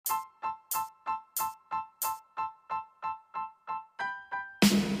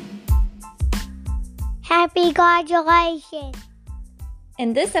Happy graduation.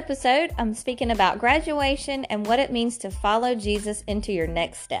 In this episode, I'm speaking about graduation and what it means to follow Jesus into your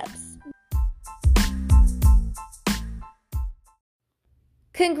next steps.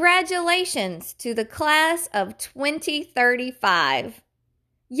 Congratulations to the class of 2035.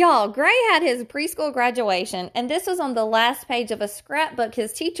 Y'all, Gray had his preschool graduation, and this was on the last page of a scrapbook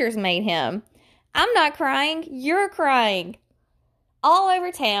his teachers made him. I'm not crying, you're crying. All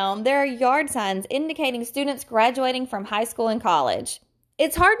over town, there are yard signs indicating students graduating from high school and college.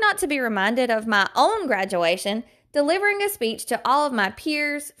 It's hard not to be reminded of my own graduation, delivering a speech to all of my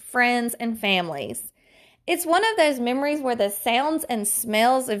peers, friends, and families. It's one of those memories where the sounds and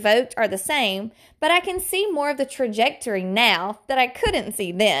smells evoked are the same, but I can see more of the trajectory now that I couldn't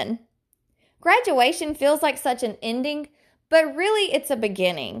see then. Graduation feels like such an ending, but really it's a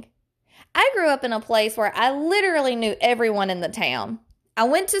beginning. I grew up in a place where I literally knew everyone in the town. I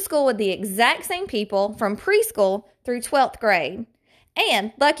went to school with the exact same people from preschool through 12th grade.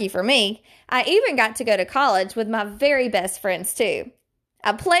 And, lucky for me, I even got to go to college with my very best friends too.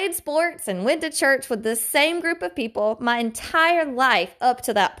 I played sports and went to church with the same group of people my entire life up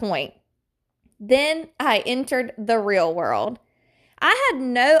to that point. Then I entered the real world. I had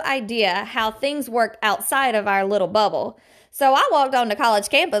no idea how things worked outside of our little bubble, so I walked onto college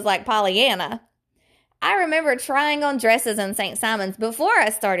campus like Pollyanna. I remember trying on dresses in St. Simon's before I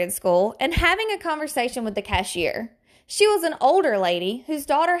started school and having a conversation with the cashier. She was an older lady whose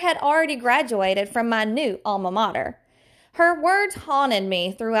daughter had already graduated from my new alma mater. Her words haunted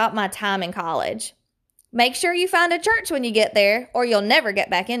me throughout my time in college. Make sure you find a church when you get there, or you'll never get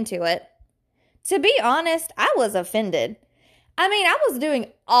back into it. To be honest, I was offended. I was doing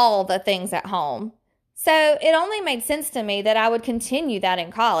all the things at home. So it only made sense to me that I would continue that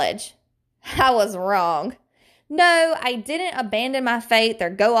in college. I was wrong. No, I didn't abandon my faith or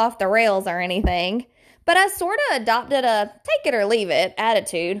go off the rails or anything. But I sort of adopted a take it or leave it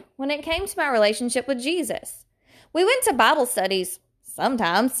attitude when it came to my relationship with Jesus. We went to Bible studies,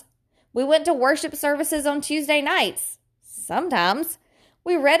 sometimes. We went to worship services on Tuesday nights, sometimes.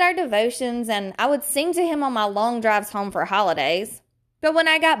 We read our devotions and I would sing to him on my long drives home for holidays. But when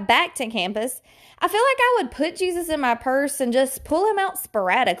I got back to campus, I feel like I would put Jesus in my purse and just pull him out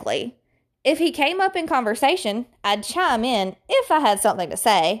sporadically. If he came up in conversation, I'd chime in if I had something to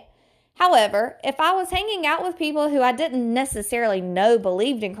say. However, if I was hanging out with people who I didn't necessarily know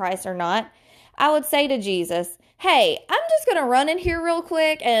believed in Christ or not, I would say to Jesus, "Hey, I'm just going to run in here real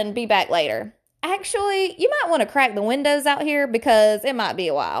quick and be back later. Actually, you might want to crack the windows out here because it might be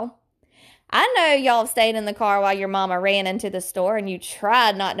a while." I know y'all have stayed in the car while your mama ran into the store and you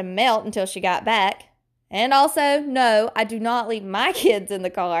tried not to melt until she got back. And also, no, I do not leave my kids in the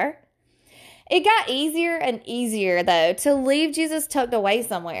car. It got easier and easier, though, to leave Jesus tucked away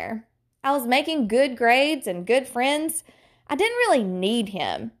somewhere. I was making good grades and good friends. I didn't really need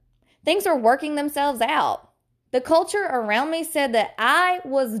him. Things were working themselves out. The culture around me said that I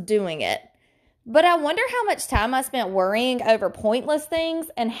was doing it. But I wonder how much time I spent worrying over pointless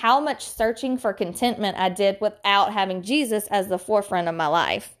things and how much searching for contentment I did without having Jesus as the forefront of my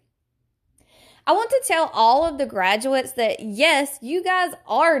life. I want to tell all of the graduates that yes, you guys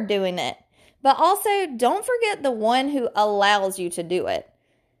are doing it, but also don't forget the one who allows you to do it.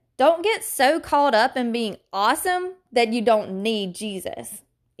 Don't get so caught up in being awesome that you don't need Jesus.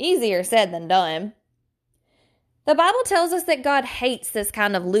 Easier said than done. The Bible tells us that God hates this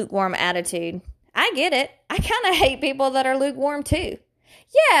kind of lukewarm attitude. I get it. I kind of hate people that are lukewarm too.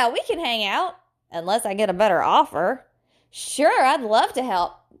 Yeah, we can hang out, unless I get a better offer. Sure, I'd love to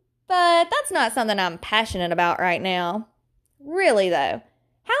help, but that's not something I'm passionate about right now. Really though,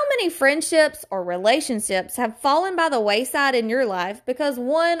 how many friendships or relationships have fallen by the wayside in your life because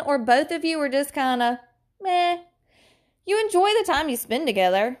one or both of you are just kind of meh? You enjoy the time you spend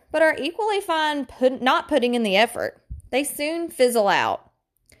together, but are equally fine not putting in the effort. They soon fizzle out.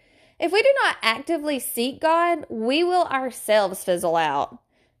 If we do not actively seek God, we will ourselves fizzle out.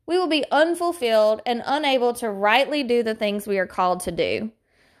 We will be unfulfilled and unable to rightly do the things we are called to do.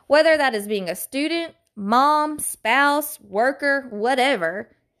 Whether that is being a student, mom, spouse, worker,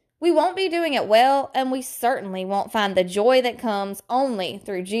 whatever, we won't be doing it well, and we certainly won't find the joy that comes only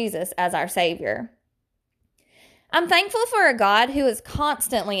through Jesus as our Savior. I'm thankful for a God who is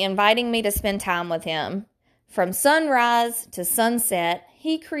constantly inviting me to spend time with him. From sunrise to sunset,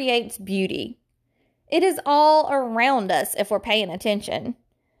 he creates beauty. It is all around us if we're paying attention.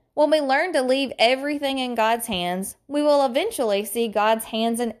 When we learn to leave everything in God's hands, we will eventually see God's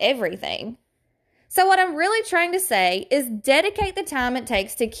hands in everything. So what I'm really trying to say is dedicate the time it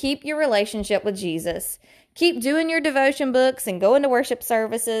takes to keep your relationship with Jesus. Keep doing your devotion books and going to worship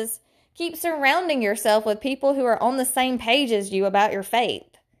services. Keep surrounding yourself with people who are on the same page as you about your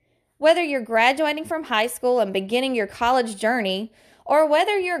faith. Whether you're graduating from high school and beginning your college journey, or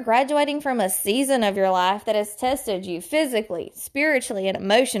whether you're graduating from a season of your life that has tested you physically, spiritually, and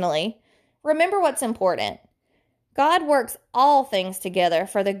emotionally, remember what's important. God works all things together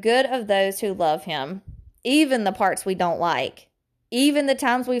for the good of those who love Him, even the parts we don't like, even the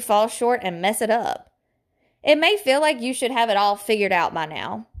times we fall short and mess it up. It may feel like you should have it all figured out by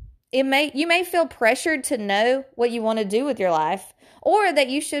now. You may feel pressured to know what you want to do with your life, or that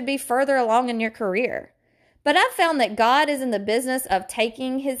you should be further along in your career. But I've found that God is in the business of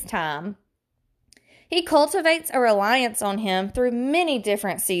taking His time. He cultivates a reliance on Him through many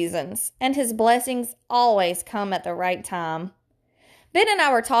different seasons, and His blessings always come at the right time. Ben and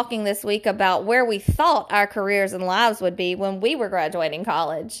I were talking this week about where we thought our careers and lives would be when we were graduating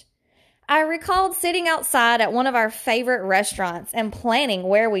college. I recalled sitting outside at one of our favorite restaurants and planning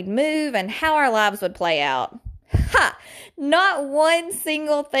where we'd move and how our lives would play out. Ha! Not one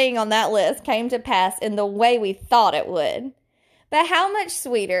single thing on that list came to pass in the way we thought it would. But how much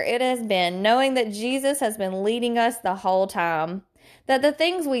sweeter it has been knowing that Jesus has been leading us the whole time. That the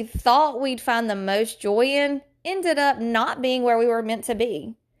things we thought we'd find the most joy in ended up not being where we were meant to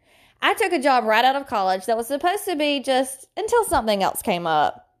be. I took a job right out of college that was supposed to be just until something else came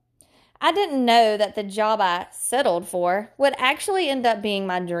up. I didn't know that the job I settled for would actually end up being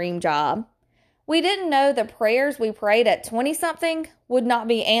my dream job. We didn't know the prayers we prayed at 20-something would not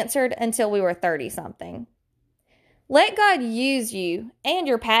be answered until we were 30-something. Let God use you and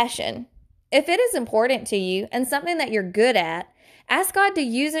your passion. If it is important to you and something that you're good at, ask God to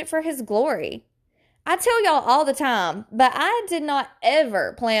use it for His glory. I tell y'all all the time, but I did not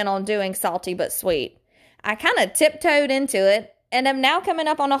ever plan on doing Salty But Sweet. I kind of tiptoed into it and am now coming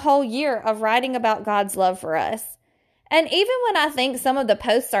up on a whole year of writing about God's love for us. And even when I think some of the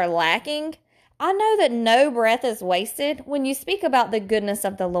posts are lacking, I know that no breath is wasted when you speak about the goodness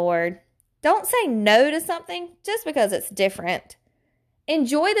of the Lord. Don't say no to something just because it's different.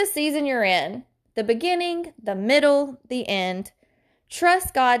 Enjoy the season you're in, the beginning, the middle, the end.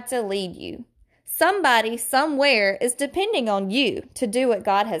 Trust God to lead you. Somebody, somewhere is depending on you to do what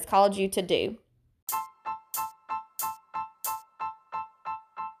God has called you to do.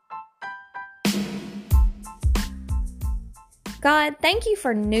 God, thank you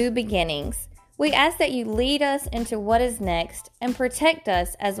for new beginnings. We ask that you lead us into what is next and protect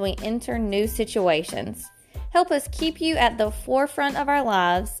us as we enter new situations. Help us keep you at the forefront of our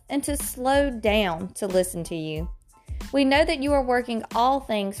lives and to slow down to listen to you. We know that you are working all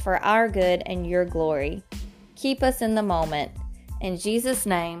things for our good and your glory. Keep us in the moment. In Jesus'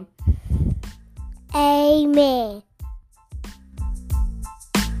 name, Amen.